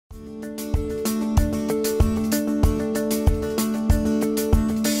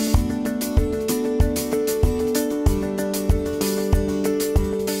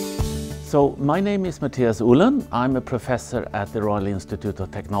So my name is Mattias Ullen. I'm a professor at the Royal Institute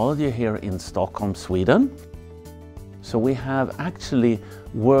of Technology here in Stockholm, Sweden. So we have actually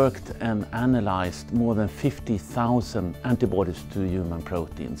worked and analyzed more than 50,000 antibodies to human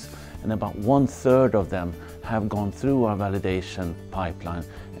proteins, and about 1/3 of them have gone through our validation pipeline,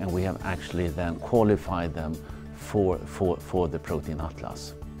 and we have actually then qualified them for the protein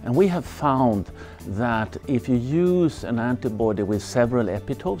atlas. And we have found that if you use an antibody with several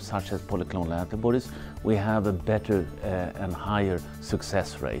epitopes, such as polyclonal antibodies, we have a better and higher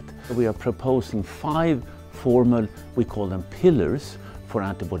success rate. We are proposing 5 formal, we call them pillars, for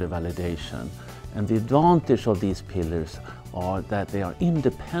antibody validation. And the advantage of these pillars are that they are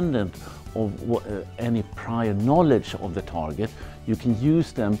independent of any prior knowledge of the target. You can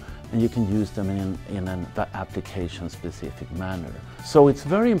use them, and you can use them in an application-specific manner. So it's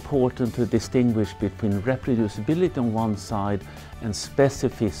very important to distinguish between reproducibility on one side and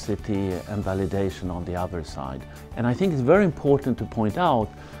specificity and validation on the other side. And I think it's very important to point out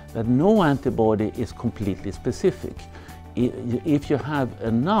that no antibody is completely specific. If you have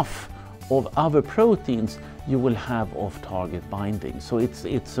enough of other proteins, you will have off-target binding. So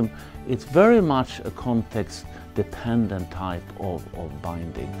it's very much a context-dependent type of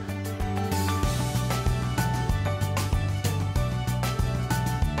binding.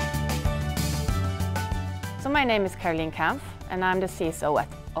 So my name is Caroline Kampf, and I'm the CSO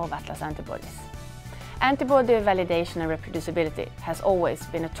of Atlas Antibodies. Antibody validation and reproducibility has always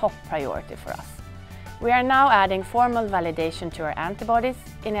been a top priority for us. We are now adding formal validation to our antibodies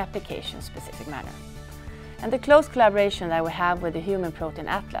in an application-specific manner. And the close collaboration that we have with the Human Protein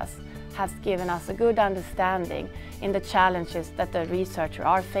Atlas has given us a good understanding in the challenges that the researchers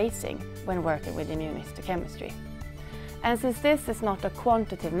are facing when working with immunohistochemistry. And since this is not a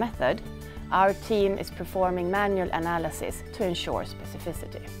quantitative method, our team is performing manual analysis to ensure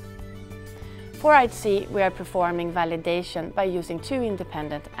specificity. For IHC, we are performing validation by using 2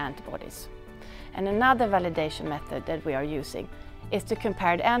 independent antibodies. And another validation method that we are using is to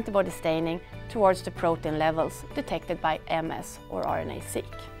compare the antibody staining towards the protein levels detected by MS or RNA-seq.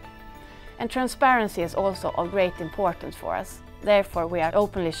 And transparency is also of great importance for us. Therefore, we are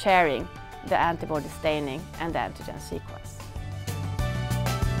openly sharing the antibody staining and the antigen sequence.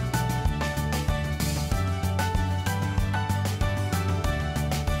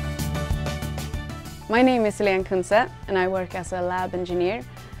 My name is Helene Kunze, and I work as a lab engineer,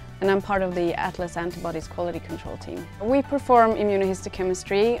 and I'm part of the Atlas Antibodies quality control team. We perform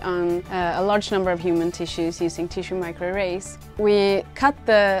immunohistochemistry on a large number of human tissues using tissue microarrays. We cut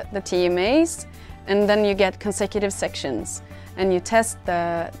the TMAs, and then you get consecutive sections, and you test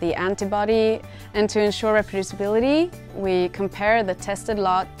the antibody. And to ensure reproducibility, we compare the tested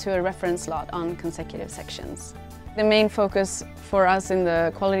lot to a reference lot on consecutive sections. The main focus for us in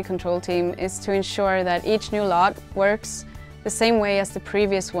the quality control team is to ensure that each new lot works the same way as the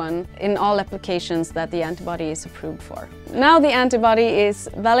previous one in all applications that the antibody is approved for. Now the antibody is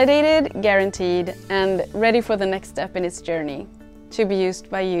validated, guaranteed, and ready for the next step in its journey to be used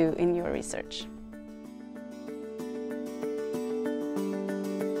by you in your research.